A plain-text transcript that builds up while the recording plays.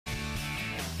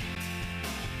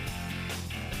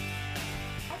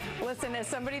Listen, as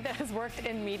somebody that has worked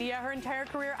in media her entire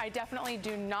career, I definitely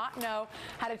do not know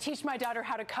how to teach my daughter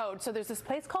how to code. So there's this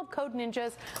place called Code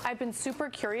Ninjas. I've been super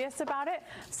curious about it,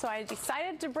 so I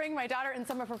decided to bring my daughter and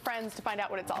some of her friends to find out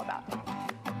what it's all about.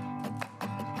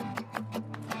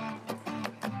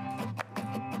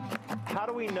 How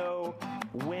do we know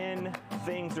when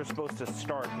things are supposed to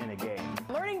start in a game?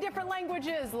 Learning different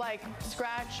languages like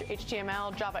Scratch,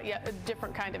 HTML, Java, yeah, a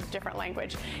different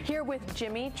language. Here with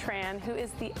Jimmy Tran, who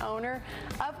is the owner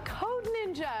of Code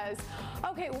Ninjas.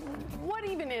 Okay, what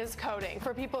even is coding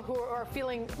for people who are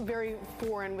feeling very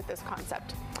foreign with this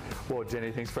concept? Well,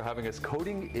 Jenny, thanks for having us.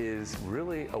 Coding is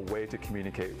really a way to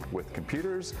communicate with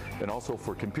computers and also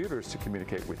for computers to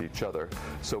communicate with each other.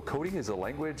 So coding is a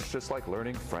language just like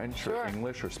learning French or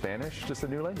English or Spanish, just a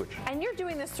new language. And you're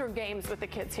doing this through games with the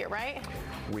kids here, right?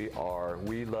 We are.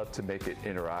 We love to make it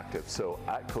interactive. So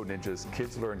at Code Ninjas,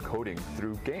 kids learn coding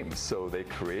through games. So they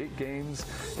create games,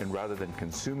 and rather than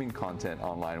consuming content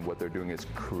online, what they're doing is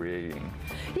creating.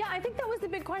 Yeah, I think that was the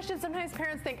big question. Sometimes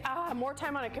parents think, more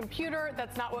time on a computer,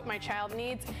 that's not what my child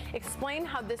needs. Explain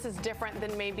how this is different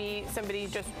than maybe somebody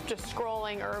just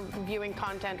scrolling or viewing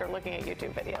content or looking at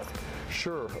YouTube videos.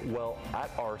 Sure. Well,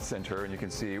 at our center, and you can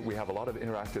see we have a lot of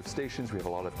interactive stations, we have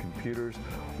a lot of computers.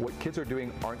 What kids are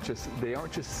doing they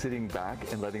aren't just sitting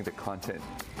back and letting the content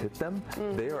hit them.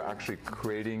 They are actually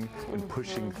creating and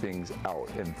pushing things out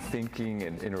and thinking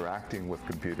and interacting with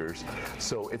computers.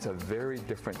 So it's a very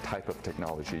different type of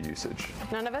technology usage.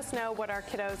 None of us know what our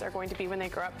kiddos are going to be when they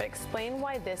grow up, but explain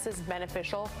why this is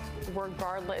beneficial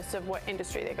regardless of what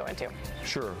industry they go into.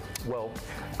 Sure. Well,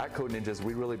 at Code Ninjas,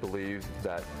 we really believe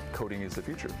that coding is the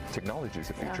future. Technology is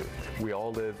the future. Yeah. We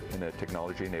all live in a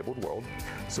technology-enabled world.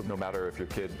 So no matter if your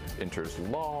kid enters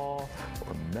law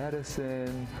or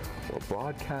medicine or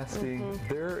broadcasting,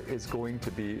 there is going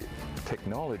to be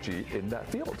technology in that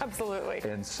field. Absolutely.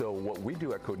 And so what we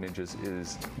do at Code Ninjas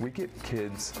is we get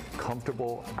kids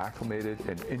comfortable, acclimated,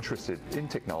 and interested in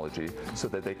technology so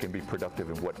that they can be productive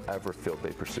in whatever field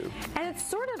they pursue. And it's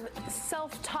sort of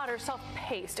self-taught or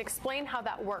self-paced. Explain how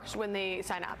that works when they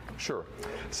sign up. Sure.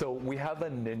 So we have a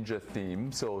ninja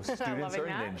theme. So students are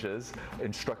ninjas,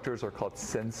 instructors are called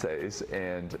senseis,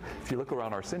 and if you look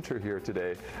around our center here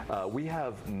today, we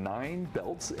have 9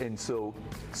 belts, and so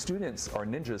students, our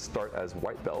ninjas, start as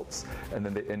white belts and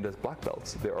then they end as black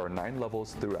belts. There are 9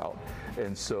 levels throughout,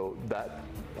 and so that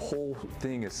whole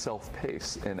thing is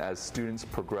self-paced, and as students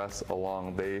progress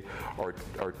along, they are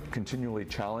continually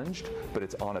challenged, but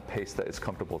it's on a pace that is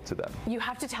comfortable to them. You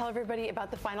have to tell everybody about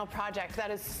the final project.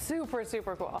 That is super,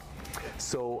 super cool.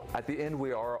 So at the end,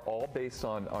 we are all based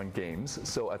on games.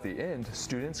 So at the end,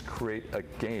 students create a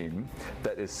game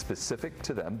that is specific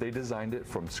to them. They designed it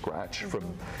from scratch, from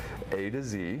A to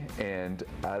Z, and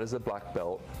as a black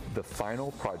belt, the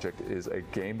final project is a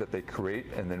game that they create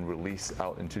and then release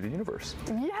out into the universe.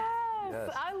 Yes,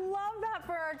 I love that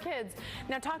for our kids.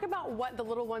 Now talk about what the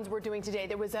little ones were doing today.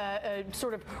 There was a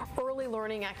sort of early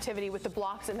learning activity with the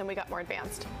blocks, and then we got more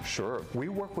advanced. Sure. We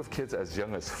work with kids as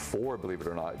young as 4, believe it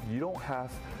or not. You don't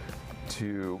have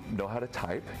to know how to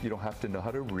type, you don't have to know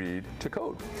how to read to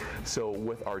code. So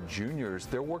with our juniors,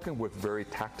 they're working with very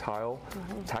tactile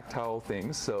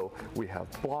things. So we have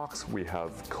blocks, we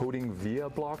have coding via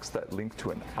blocks that link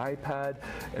to an iPad,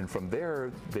 and from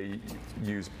there they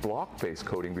use block-based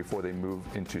coding before they move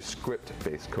into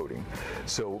script-based coding.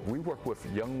 So we work with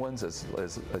young ones as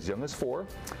young as 4,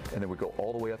 and then we go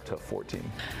all the way up to 14.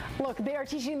 Look, they are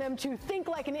teaching them to think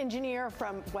like an engineer,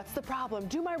 from what's the problem,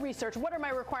 do my research, what are my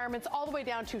requirements, all the way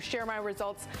down to share my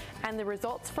results. And the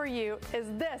results for you is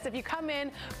this. If you come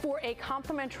in for a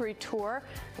complimentary tour,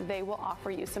 they will offer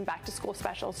you some back to school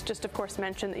specials. Just of course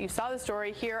mention that you saw the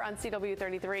story here on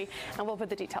CW33, and we'll put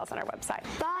the details on our website.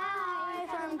 Bye.